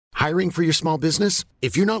Hiring for your small business?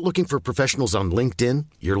 If you're not looking for professionals on LinkedIn,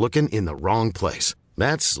 you're looking in the wrong place.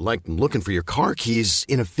 That's like looking for your car keys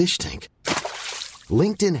in a fish tank.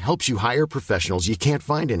 LinkedIn helps you hire professionals you can't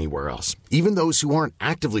find anywhere else, even those who aren't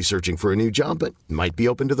actively searching for a new job but might be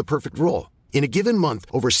open to the perfect role. In a given month,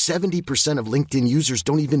 over 70% of LinkedIn users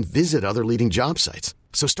don't even visit other leading job sites.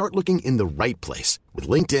 So start looking in the right place. With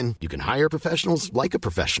LinkedIn, you can hire professionals like a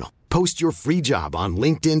professional. Post your free job on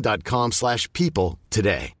linkedin.com/people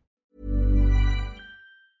today.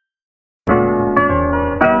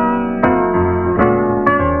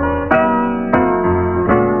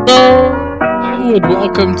 Hello and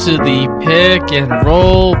welcome to the Pick and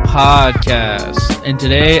Roll podcast. And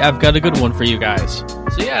today I've got a good one for you guys.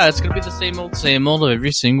 So yeah, it's going to be the same old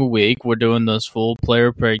every single week. We're doing those full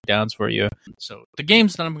player breakdowns for you. So the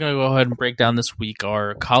games that I'm going to go ahead and break down this week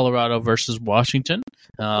are Colorado versus Washington.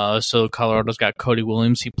 So Colorado's got Cody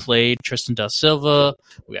Williams. He played Tristan da Silva.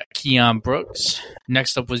 We got Keon Brooks.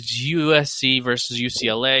 Next up was USC versus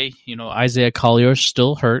UCLA. You know, Isaiah Collier's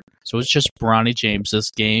still hurt. So it's just Bronny James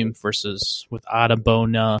this game versus with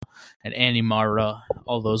Adabona and Annie Mara.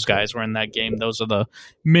 All those guys were in that game. Those are the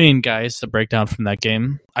main guys to break down from that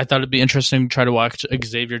game. I thought it'd be interesting to try to watch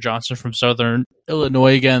Xavier Johnson from Southern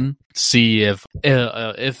Illinois again. See if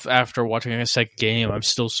after watching a second game, I'm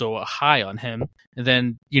still so high on him. And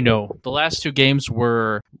then, you know, the last two games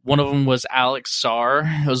were, one of them was Alex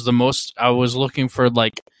Sarr. It was the most I was looking for,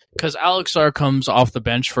 because Alex Sarr comes off the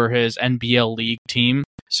bench for his NBL League team.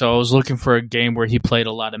 So I was looking for a game where he played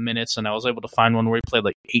a lot of minutes, and I was able to find one where he played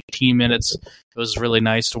like 18 minutes. It was really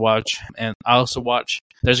nice to watch. And I also watch,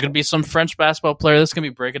 there's going to be some French basketball player that's going to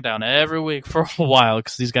be breaking down every week for a while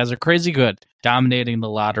because these guys are crazy good, dominating the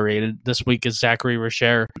lottery. And this week is Zachary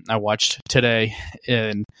Richer. I watched today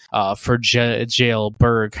for JL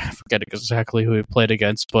Berg. I forget exactly who he played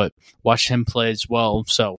against, but watched him play as well.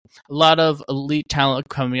 So a lot of elite talent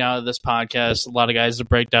coming out of this podcast, a lot of guys to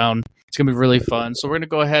break down. It's going to be really fun. So we're going to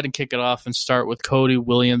go ahead and kick it off and start with Cody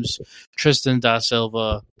Williams, Tristan da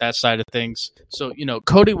Silva, that side of things. So, you know,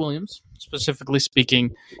 Cody Williams, specifically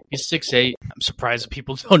speaking, he's 6'8". I'm surprised that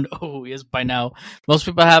people don't know who he is by now. Most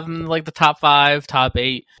people have him like the top 5, top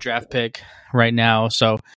 8 draft pick right now.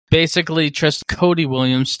 So basically, Cody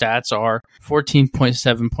Williams' stats are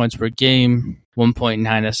 14.7 points per game,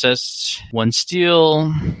 1.9 assists, 1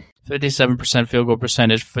 steal, 57% field goal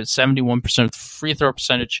percentage, 71% free throw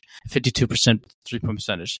percentage, 52% three-point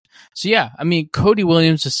percentage. So yeah, I mean, Cody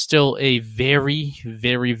Williams is still a very,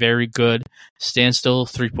 very, very good standstill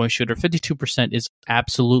three-point shooter. 52% is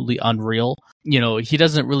absolutely unreal. You know, he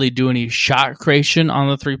doesn't really do any shot creation on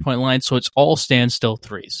the three-point line, so it's all standstill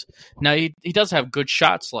threes. Now, he does have good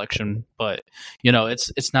shot selection, but, you know,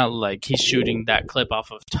 it's not like he's shooting that clip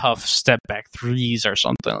off of tough step-back threes or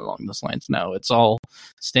something along those lines. No, it's all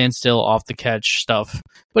standstill, off-the-catch stuff.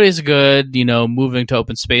 But he's good, you know, moving to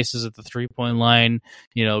open spaces at the three-point line,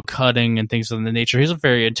 you know, cutting and things of the nature. He's a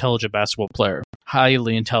very intelligent basketball player,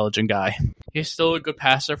 highly intelligent guy. He's still a good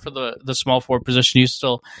passer for the small forward position. You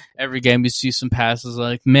still, every game you see some passes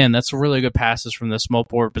like, man, that's really good passes from the small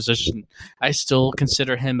forward position. I still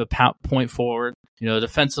consider him a point forward. You know,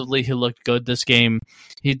 defensively, he looked good this game.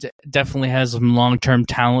 He definitely has some long-term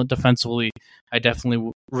talent defensively. I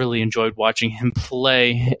definitely really enjoyed watching him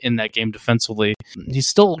play in that game defensively. He's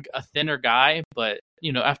still a thinner guy, but,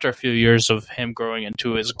 you know, after a few years of him growing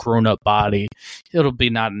into his grown-up body, it'll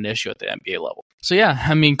be not an issue at the NBA level. So, yeah,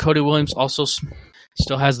 I mean, Cody Williams also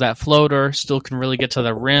still has that floater, still can really get to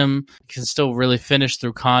the rim, can still really finish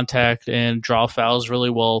through contact and draw fouls really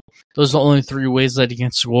well. Those are the only 3 ways that he can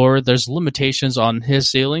score. There's limitations on his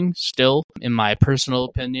ceiling still, in my personal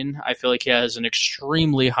opinion. I feel like he has an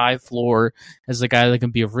extremely high floor as a guy that can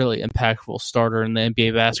be a really impactful starter in the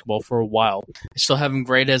NBA basketball for a while. I still have him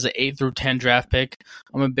graded as an 8 through 10 draft pick.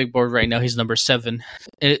 I'm a big board right now. He's number 7.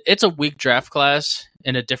 It's a weak draft class.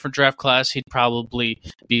 In a different draft class, he'd probably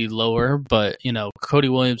be lower, but, you know, Cody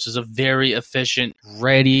Williams is a very efficient,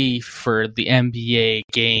 ready for the NBA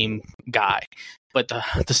game guy. But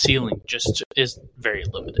the ceiling just is very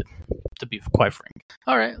limited, to be quite frank.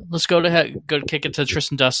 All right, let's go to kick it to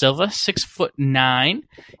Tristan da Silva, 6'9".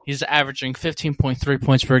 He's averaging 15.3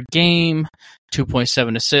 points per game,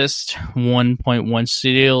 2.7 assists, 1.1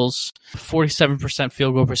 steals, 47%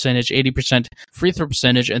 field goal percentage, 80% free throw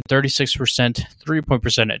percentage, and 36% three-point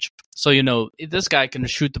percentage. So, you know, this guy can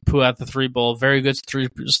shoot the poo out the three ball. Very good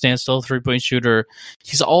standstill three-point shooter.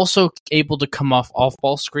 He's also able to come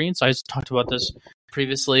off-ball screens. I talked about this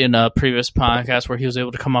previously in a previous podcast where he was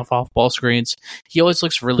able to come off ball screens. He always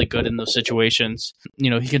looks really good in those situations. You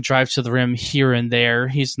know, he can drive to the rim here and there.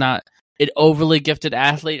 He's not an overly gifted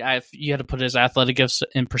athlete. You had to put his athletic gifts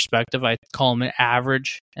in perspective. I call him an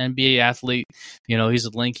average NBA athlete. He's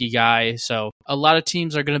a lanky guy. So a lot of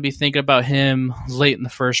teams are going to be thinking about him late in the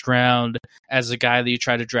first round as a guy that you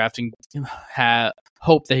try to draft and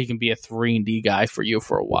hope that he can be a 3-and-D guy for you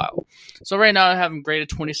for a while. So right now I have him graded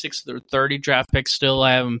 26 through 30 draft picks. Still,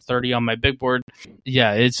 I have him 30 on my big board.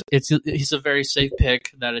 Yeah, he's a very safe pick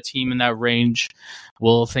that a team in that range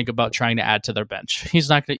will think about trying to add to their bench. He's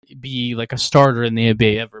not going to be like a starter in the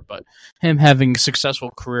NBA ever, but him having a successful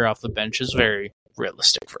career off the bench is very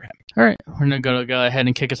realistic for him. All right, we're going to go ahead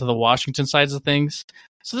and kick it to the Washington sides of things.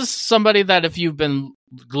 So this is somebody that if you've been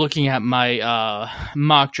looking at my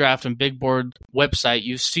mock draft and big board website,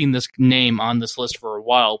 you've seen this name on this list for a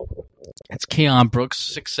while. It's Keon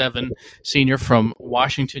Brooks, 6'7", senior from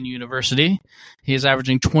Washington University. He is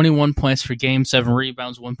averaging 21 points per game, 7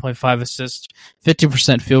 rebounds, 1.5 assists,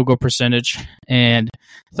 50% field goal percentage, and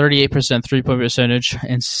 38% three-point percentage,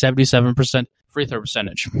 and 77% free throw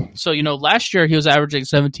percentage. So, last year he was averaging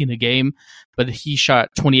 17 a game, but he shot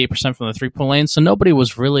 28% from the three-point lane, so nobody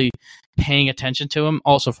was really paying attention to him.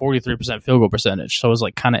 Also, 43% field goal percentage, so it was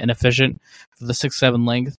kind of inefficient for the 6'7"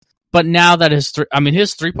 length. But now that his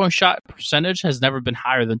three-point shot percentage has never been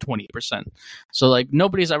higher than 20%. So,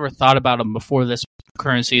 nobody's ever thought about him before this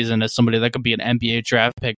current season as somebody that could be an NBA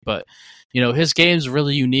draft pick. But, his game's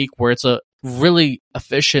really unique where it's a really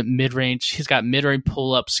efficient mid-range. He's got mid-range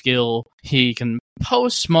pull-up skill. He can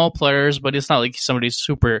post small players, but it's not like somebody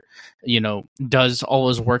super, does all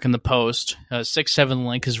his work in the post. 6'7"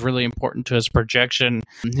 length is really important to his projection.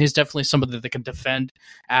 He's definitely somebody that can defend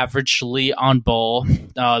averagely on ball.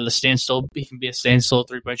 He can be a standstill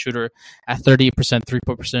three-point shooter at 38%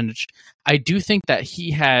 three-point percentage. I do think that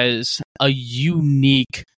he has a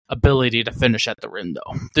unique ability to finish at the rim,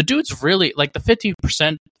 though. The dude's really, the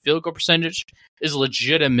 50% field goal percentage is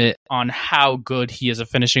legitimate on how good he is at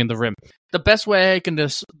finishing the rim. The best way I can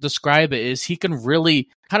describe it is he can really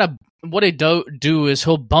kind of, what he do is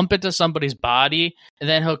he'll bump into somebody's body, and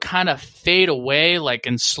then he'll kind of fade away,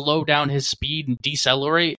 and slow down his speed and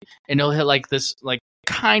decelerate, and he'll hit this,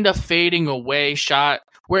 kind of fading away shot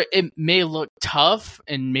where it may look tough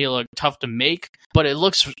and may look tough to make, but it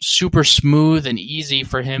looks super smooth and easy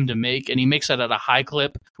for him to make, and he makes it at a high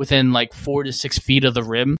clip within 4 to 6 feet of the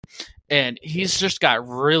rim. And he's just got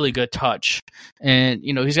really good touch. And,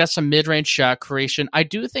 he's got some mid-range shot creation. I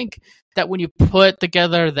do think that when you put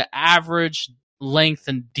together the average length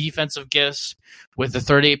and defensive gifts with the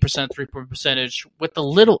 38% three-point percentage, with the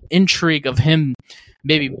little intrigue of him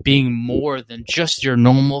maybe being more than just your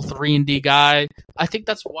normal 3-and-D guy, I think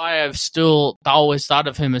that's why I've still always thought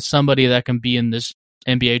of him as somebody that can be in this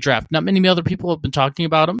NBA draft. Not many other people have been talking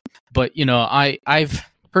about him, but I've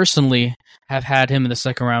personally have had him in the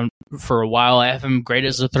second round for a while. I have him graded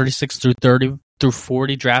as a 36 through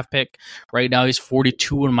 40 draft pick. Right now he's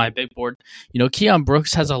 42 on my big board. Keon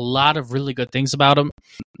Brooks has a lot of really good things about him.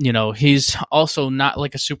 He's also not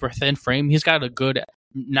a super thin frame. He's got a good,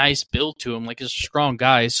 nice build to him. He's a strong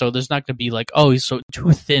guy, so there's not going to be he's so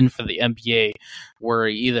too thin for the NBA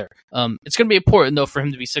worry either. It's going to be important, though, for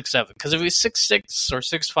him to be 6'7", because if he's 6'6" or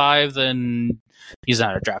 6'5", then he's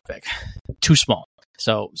not a draft pick. Too small.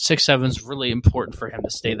 So 6'7" is really important for him to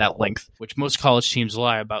stay that length, which most college teams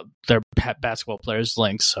lie about their basketball players'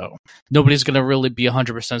 length. So nobody's going to really be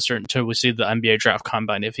 100% certain until we see the NBA draft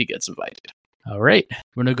combine if he gets invited. All right,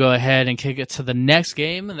 we're going to go ahead and kick it to the next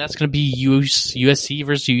game, and that's going to be USC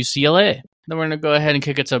versus UCLA. Then we're going to go ahead and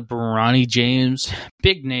kick it to Bronny James.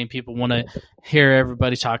 Big name. People want to hear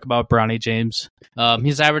everybody talk about Bronny James.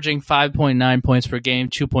 He's averaging 5.9 points per game,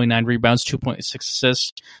 2.9 rebounds, 2.6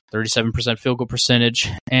 assists, 37% field goal percentage,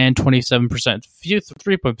 and 27%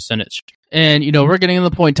 three-point percentage. And, we're getting to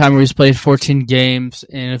the point in time where he's played 14 games.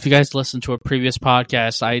 And if you guys listened to a previous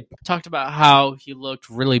podcast, I talked about how he looked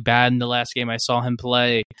really bad in the last game I saw him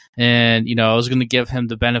play. And, I was going to give him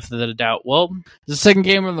the benefit of the doubt. Well, the second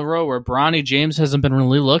game in the row where Bronny James hasn't been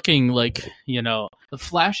really looking like, the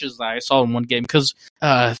flashes that I saw in one game. Because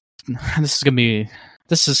I think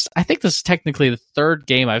this is technically the third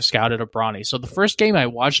game I've scouted of Bronny. So the first game I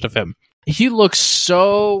watched of him, he looks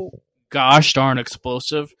so gosh darn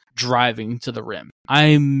explosive driving to the rim.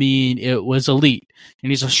 I mean, it was elite.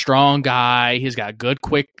 And he's a strong guy. He's got good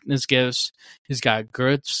quickness gifts. He's got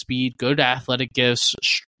good speed, good athletic gifts,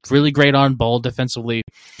 really great on ball defensively.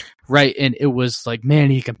 Right, and it was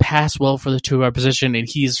man, he can pass well for the 2-guard position, and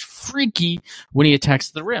he's freaky when he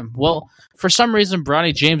attacks the rim. Well, for some reason,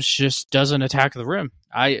 Bronny James just doesn't attack the rim.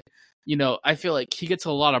 I feel like he gets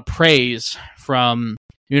a lot of praise from,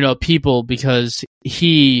 people because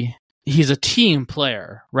he he's a team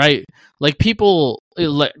player, right? Like people,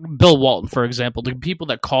 like Bill Walton, for example, the people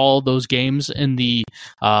that call those games in the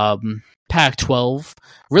Pac-12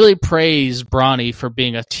 really praise Bronny for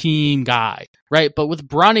being a team guy, right? But with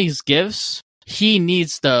Bronny's gifts, he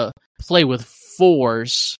needs to play with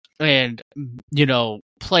force and,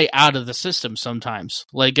 play out of the system sometimes.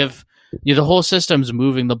 Like if the whole system's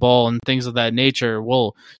moving the ball and things of that nature,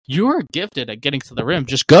 well, you're gifted at getting to the rim.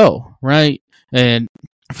 Just go, right? And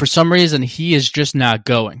for some reason, he is just not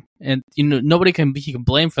going. And, nobody he can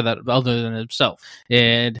blame for that other than himself.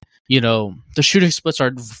 And, the shooting splits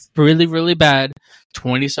are really, really bad.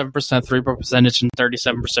 27% three-point percentage and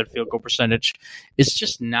 37% field goal percentage. It's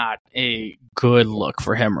just not a good look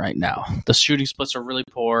for him right now. The shooting splits are really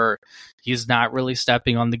poor. He's not really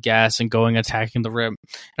stepping on the gas and going attacking the rim.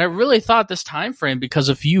 And I really thought this time frame, because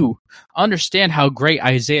if you understand how great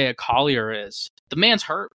Isaiah Collier is, the man's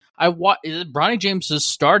hurt. Bronny James is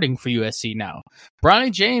starting for USC now.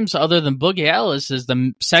 Bronny James, other than Boogie Ellis, is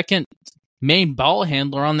the second main ball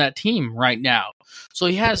handler on that team right now. So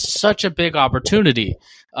he has such a big opportunity,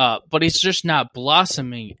 but he's just not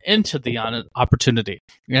blossoming into the opportunity.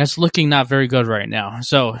 And it's looking not very good right now.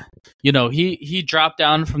 So, he dropped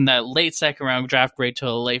down from that late second round draft grade to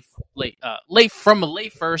a late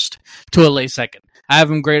first to a late second. I have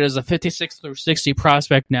him graded as a 56 through 60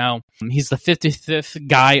 prospect now. He's the 55th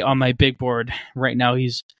guy on my big board right now.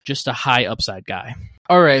 He's just a high upside guy.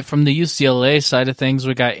 All right, from the UCLA side of things,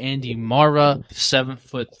 we got Andy Mara,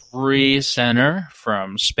 7'3" center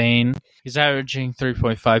from Spain. He's averaging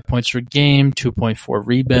 3.5 points per game, 2.4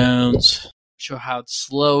 rebounds. Show how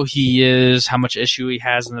slow he is, how much issue he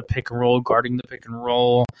has in the pick and roll, guarding the pick and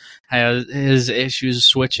roll, his issues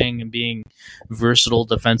switching and being versatile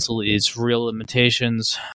defensively, his real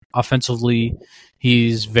limitations. Offensively,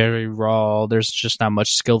 he's very raw. There's just not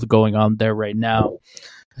much skill going on there right now.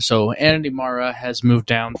 So Andy Mara has moved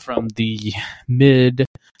down from the mid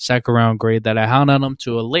second round grade that I had on him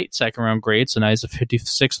to a late second round grade. So now he's a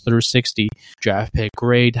 56 through 60 draft pick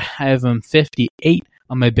grade. I have him 58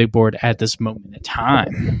 on my big board at this moment in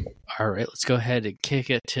time. All right, let's go ahead and kick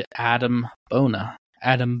it to Adam Bona.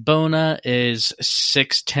 Adam Bona is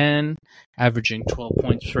 6'10", averaging 12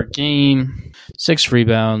 points per game, 6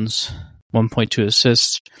 rebounds, 1.2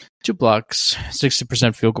 assists, 2 blocks,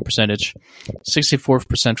 60% field goal percentage,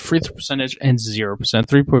 64% free throw percentage, and 0%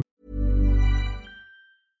 three-point.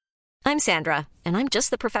 I'm Sandra, and I'm just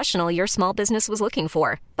the professional your small business was looking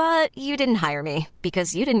for. But you didn't hire me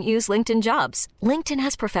because you didn't use LinkedIn Jobs. LinkedIn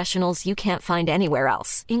has professionals you can't find anywhere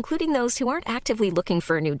else, including those who aren't actively looking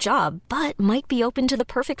for a new job, but might be open to the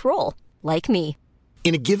perfect role, like me.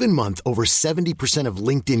 In a given month, over 70% of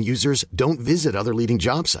LinkedIn users don't visit other leading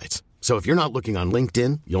job sites. So if you're not looking on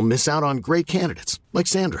LinkedIn, you'll miss out on great candidates like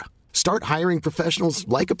Sandra. Start hiring professionals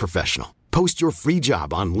like a professional. Post your free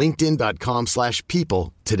job on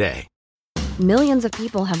linkedin.com/people today. Millions of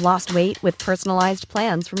people have lost weight with personalized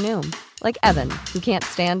plans from Noom. Like Evan, who can't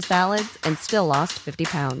stand salads and still lost 50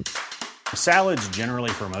 pounds. Salads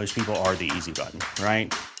generally for most people are the easy button,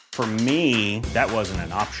 right? For me, that wasn't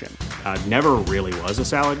an option. I never really was a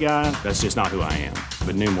salad guy. That's just not who I am.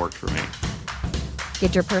 But Noom worked for me.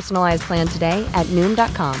 Get your personalized plan today at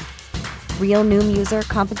Noom.com. Real Noom user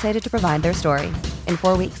compensated to provide their story. In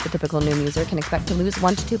 4 weeks, the typical Noom user can expect to lose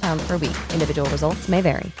 1 to 2 pounds per week. Individual results may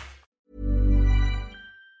vary.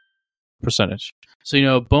 Percentage.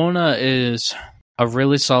 So, Bona is a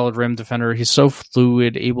really solid rim defender. He's so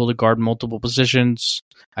fluid, able to guard multiple positions.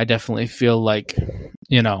 I definitely feel like,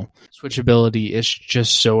 switchability is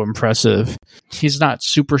just so impressive. He's not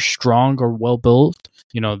super strong or well built.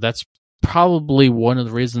 That's probably one of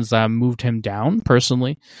the reasons that I moved him down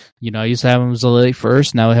personally. I used to have him as a late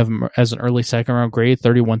first. Now I have him as an early second round grade,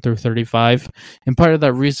 31 through 35. And part of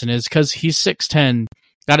that reason is because he's 6'10".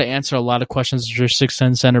 Got to answer a lot of questions as your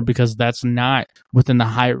 6'10" center because that's not within the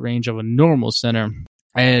height range of a normal center.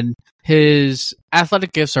 And his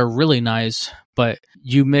athletic gifts are really nice, but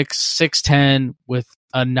you mix 6'10" with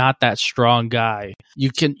a not that strong guy,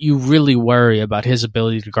 you really worry about his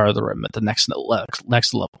ability to guard the rim at the next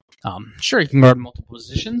level. Sure, he can guard multiple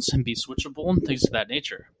positions and be switchable and things of that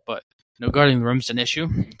nature, but guarding the rim's an issue.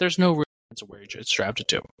 There's no real sense of where it's drafted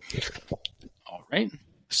to. All right.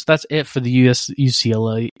 So that's it for the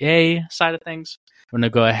UCLA side of things. I'm going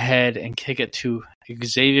to go ahead and kick it to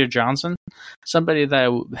Xavier Johnson, somebody that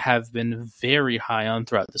I have been very high on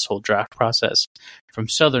throughout this whole draft process. From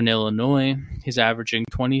Southern Illinois, he's averaging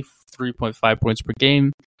 23.5 points per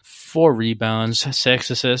game, 4 rebounds, 6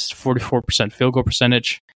 assists, 44% field goal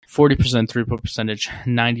percentage, 40% three-point percentage,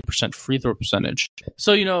 90% free throw percentage.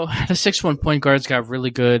 So, the 6'1" point guard's got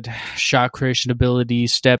really good shot creation ability,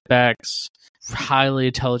 step backs, highly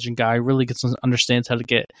intelligent guy, really understands how to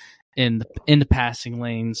get in the passing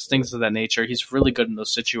lanes, things of that nature. He's really good in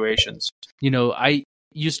those situations. I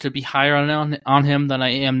used to be higher on him than I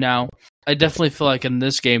am now. I definitely feel like in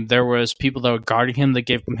this game there was people that were guarding him that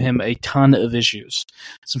gave him a ton of issues.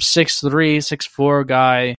 Some 6'3", 6'4"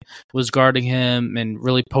 guy was guarding him and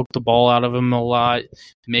really poked the ball out of him a lot,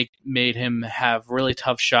 made him have really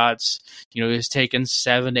tough shots. He was taking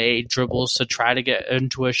 7 to 8 dribbles to try to get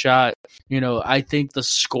into a shot. I think the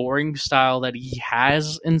scoring style that he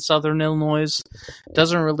has in Southern Illinois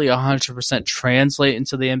doesn't really 100% translate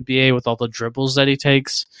into the NBA with all the dribbles that he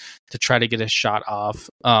takes to try to get a shot off.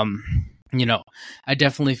 I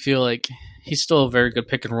definitely feel like he's still a very good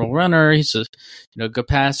pick and roll runner. He's a good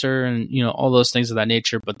passer and, all those things of that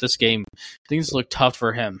nature. But this game, things look tough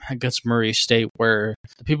for him against Murray State, where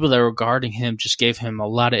the people that were guarding him just gave him a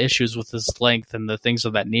lot of issues with his length and the things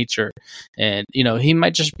of that nature. And, he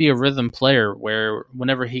might just be a rhythm player where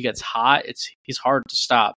whenever he gets hot, he's hard to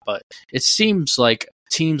stop. But it seems like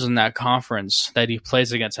teams in that conference that he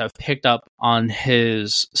plays against have picked up on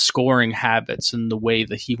his scoring habits and the way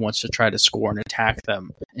that he wants to try to score and attack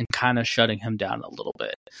them and kind of shutting him down a little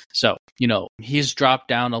bit. So, he's dropped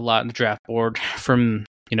down a lot in the draft board from,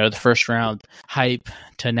 the first round hype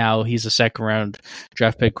to now he's a second round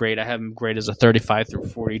draft pick grade. I have him graded as a 35 through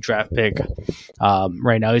 40 draft pick.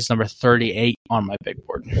 Right now he's number 38 on my pick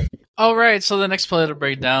board. All right, so the next player to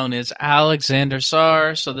break down is Alexander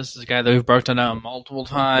Sarr. So this is a guy that we've broken down multiple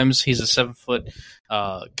times. He's a 7-foot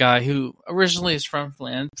guy who originally is from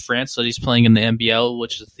France, so he's playing in the NBL,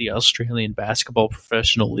 which is the Australian Basketball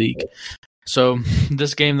Professional League. So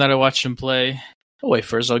this game that I watched him play... Oh, wait,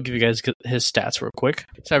 first I'll give you guys his stats real quick.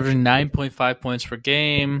 He's averaging 9.5 points per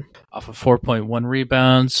game, off of 4.1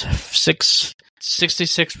 rebounds,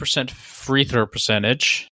 66% free throw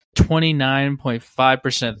percentage,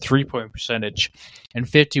 29.5% three-point percentage, and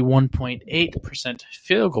 51.8%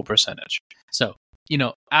 field goal percentage. So,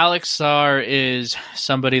 Alex Sarr is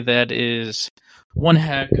somebody that is one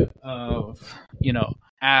heck of,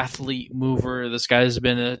 athlete mover. This guy's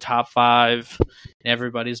been in the top 5 in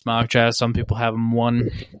everybody's mock draft. Some people have him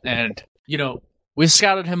 1. And, we've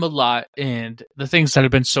scouted him a lot, and the things that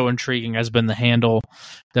have been so intriguing has been the handle,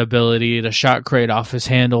 the ability to shot create off his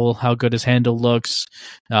handle, how good his handle looks,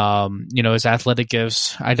 his athletic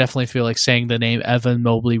gifts. I definitely feel like saying the name Evan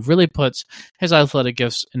Mobley really puts his athletic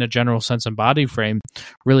gifts in a general sense and body frame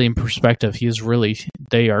really in perspective.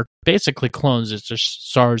 They are basically clones. It's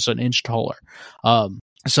just Sarr's an inch taller.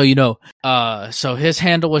 So his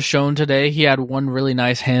handle was shown today. He had one really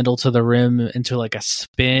nice handle to the rim into like a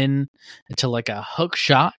spin, into like a hook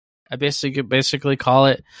shot. I basically call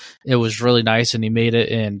it. It was really nice, and he made it.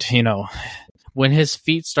 And when his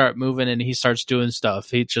feet start moving and he starts doing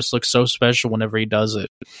stuff, he just looks so special whenever he does it.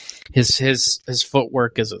 His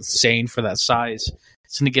footwork is insane for that size.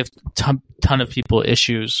 It's going to give a ton of people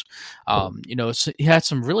issues. So he had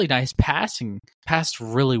some really nice passing, passed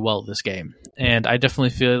really well this game. And I definitely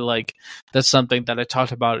feel like that's something that I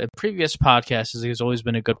talked about in previous podcasts, is he's always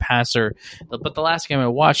been a good passer. But the last game I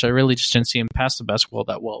watched, I really just didn't see him pass the basketball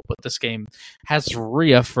that well. But this game has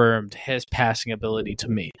reaffirmed his passing ability to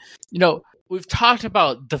me. We've talked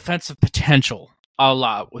about defensive potential a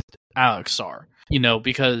lot with Alex Sarr,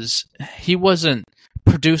 because he wasn't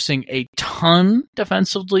producing a ton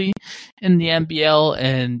defensively in the NBL,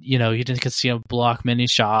 and you didn't see him block many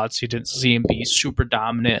shots, you didn't see him be super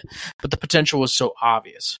dominant, but the potential was so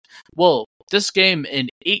obvious. Well, this game, in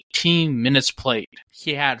 18 minutes played,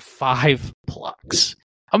 he had 5 blocks.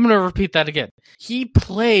 I'm going to repeat that again. He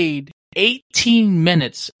played 18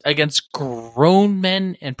 minutes against grown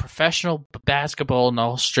men in professional basketball in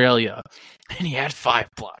Australia, and he had 5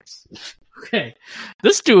 blocks. Okay,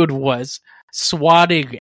 this dude was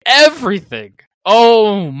swatting everything.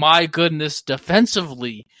 Oh my goodness,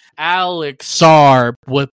 defensively, Alex Sarr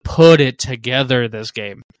would put it together this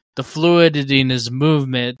game. The fluidity in his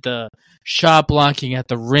movement, the shot blocking at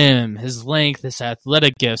the rim, his length, his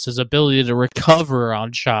athletic gifts, his ability to recover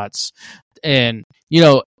on shots. And,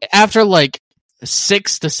 after like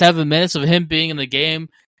 6 to 7 minutes of him being in the game,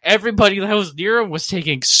 everybody that was near him was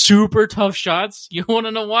taking super tough shots. You want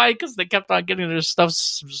to know why? Because they kept on getting their stuff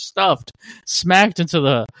stuffed, smacked into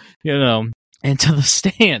the, into the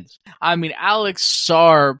stands. I mean, Alex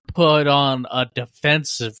Sarr put on a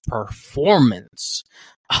defensive performance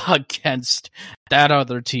against that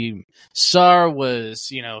other team. Sar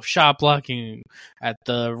was, shot blocking at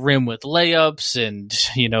the rim with layups and,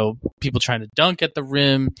 people trying to dunk at the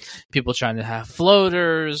rim, people trying to have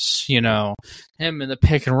floaters, him in the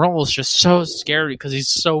pick and roll is just so scary because he's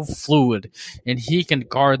so fluid and he can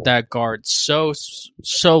guard that guard so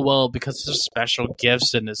well because of his special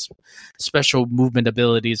gifts and his special movement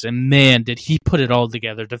abilities. And man, did he put it all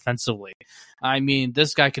together defensively. I mean,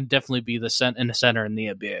 this guy can definitely be the center in the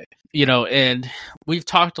NBA. And we've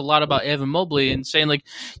talked a lot about Evan Mobley and saying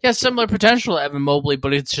similar potential to Evan Mobley,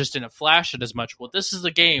 but it's just didn't flash it as much. Well, this is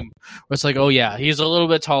the game where it's like, oh yeah, he's a little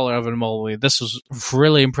bit taller, Evan Mobley. This was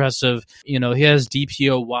really impressive. He has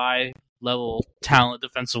DPOY level talent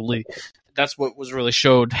defensively. That's what was really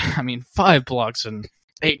showed. I mean, 5 blocks in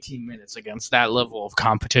 18 minutes against that level of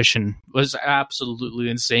competition was absolutely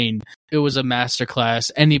insane. It was a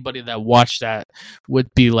masterclass. Anybody that watched that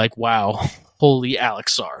would be like, wow, holy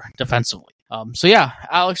Alex Sarr defensively.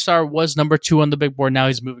 Alex Sarr was number 2 on the big board. Now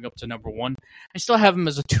he's moving up to number 1. I still have him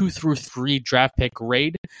as a 2 through 3 draft pick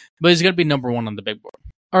grade, but he's going to be number 1 on the big board.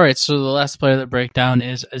 All right, so the last player that breakdown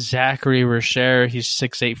is Zachary Richer. He's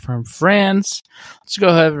 6'8" from France. Let's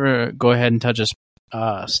go ahead and touch his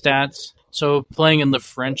stats. So playing in the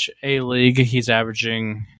French A-League, he's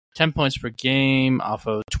averaging 10 points per game off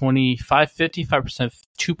of 55%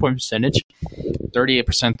 2-point percentage,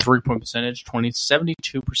 38% 3-point percentage,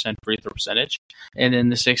 72% free throw percentage. And in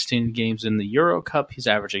the 16 games in the Euro Cup, he's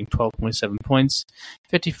averaging 12.7 points,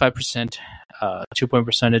 55% 2-point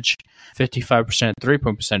percentage, 55%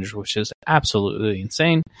 3-point percentage, which is absolutely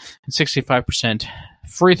insane, and 65%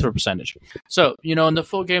 free throw percentage. So, in the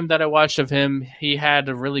full game that I watched of him, he had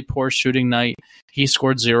a really poor shooting night. He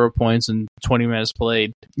scored 0 points in 20 minutes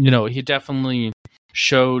played. He definitely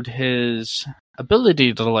showed his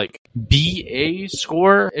ability to be a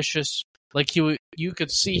scorer. It's just you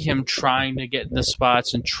could see him trying to get in the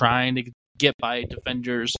spots and trying to get by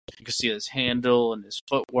defenders. You could see his handle and his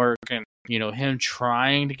footwork and him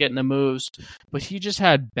trying to get in the moves, but he just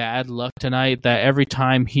had bad luck tonight that every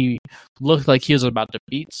time he looked like he was about to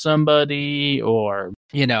beat somebody or,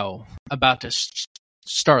 about to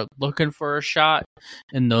start looking for a shot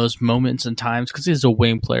in those moments and times, because he's a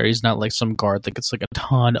wing player. He's not like some guard that gets a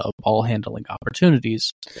ton of ball handling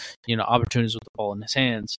opportunities, opportunities with the ball in his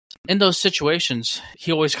hands. In those situations,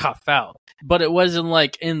 he always got fouled. But it wasn't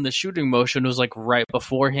in the shooting motion. It was right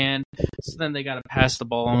beforehand. So then they got to pass the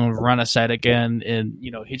ball and run aside again. And,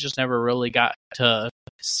 he just never really got to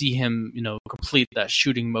see him, complete that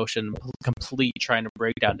shooting motion, complete trying to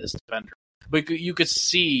break down his defender. But you could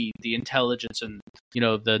see the intelligence and,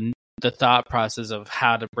 the thought process of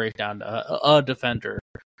how to break down a defender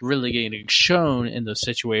really getting shown in those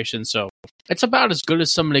situations. So it's about as good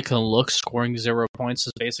as somebody can look. Scoring 0 points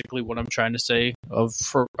is basically what I'm trying to say of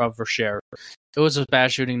Richer. It was a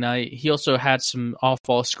bad shooting night. He also had some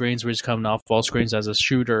off-ball screens where he's coming off-ball screens as a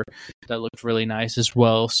shooter that looked really nice as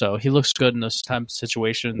well. So he looks good in those type of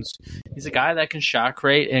situations. He's a guy that can shot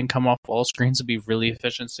create and come off ball screens and be really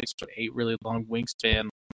efficient. 6'8", really long wingspan.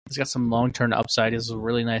 He's got some long-term upside. He has a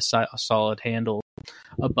really nice, solid handle.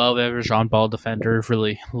 Above average on-ball defender,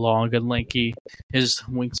 really long and lanky. His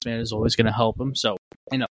wingspan is always going to help him. So,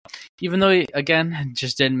 even though he, again,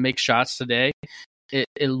 just didn't make shots today,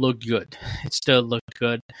 it looked good. It still looked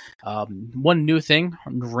good. One new thing,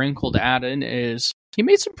 wrinkle to add in, is he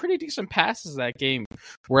made some pretty decent passes that game,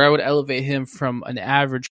 where I would elevate him from an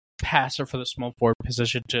average passer for the small forward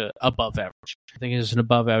position to above average. I think he's an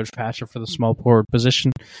above average passer for the small forward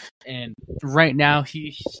position. And right now,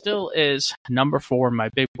 he still is number 4 on my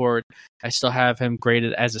big board. I still have him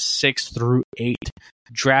graded as a 6 through 8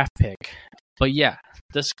 draft pick. But yeah,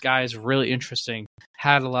 this guy is really interesting.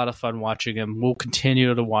 Had a lot of fun watching him. We'll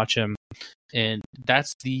continue to watch him. And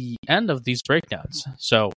that's the end of these breakdowns.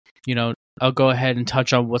 So, I'll go ahead and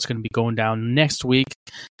touch on what's going to be going down next week.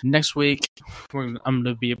 Next week, I'm going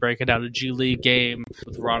to be breaking down a G League game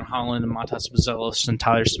with Ron Holland and Matas Bazelis and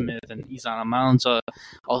Tyler Smith and Izan Almanza.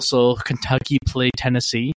 Also, Kentucky played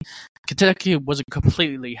Tennessee. Kentucky wasn't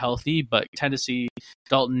completely healthy, but Tennessee,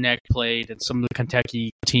 Dalton Neck played, and some of the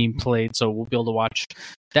Kentucky team played, so we'll be able to watch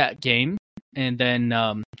that game. And then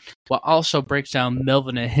we'll also break down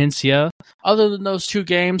Melvin and Hencia. Other than those 2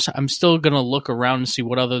 games, I'm still going to look around and see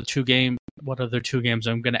what other two games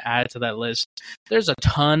I'm going to add to that list. There's a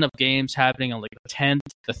ton of games happening on the 10th,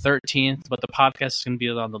 the 13th, but the podcast is going to be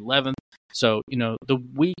on the 11th. So, the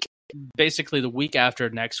week after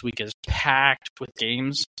next week is packed with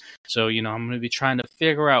games. So, I'm going to be trying to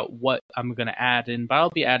figure out what I'm going to add in, but I'll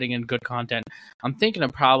be adding in good content. I'm thinking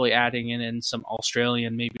of probably adding in some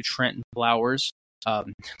Australian, maybe Trenton Flowers,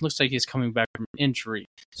 Looks like he's coming back from injury,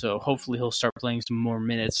 so hopefully he'll start playing some more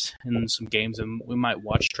minutes in some games, and we might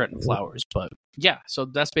watch Trenton Flowers. But yeah, so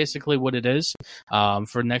that's basically what it is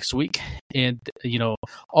for next week. And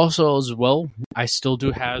also as well, I still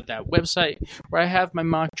do have that website where I have my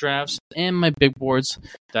mock drafts and my big boards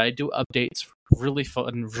that I do updates. Really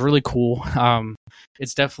fun, really cool.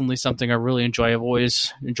 It's definitely something I really enjoy. I've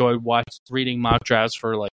always enjoyed reading mock drafts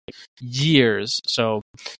for like years. So,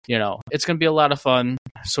 it's going to be a lot of fun.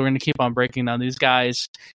 So we're going to keep on breaking down these guys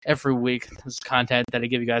every week. This is content that I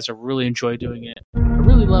give you guys. I really enjoy doing it. I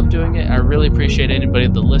really love doing it. I really appreciate anybody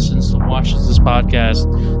that listens, that watches this podcast,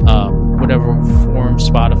 whatever form,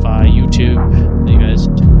 Spotify, YouTube, that you guys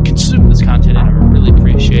consume this content, and I really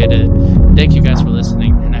appreciate it. Thank you guys for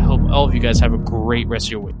listening, and I hope all of you guys have a great rest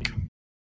of your week.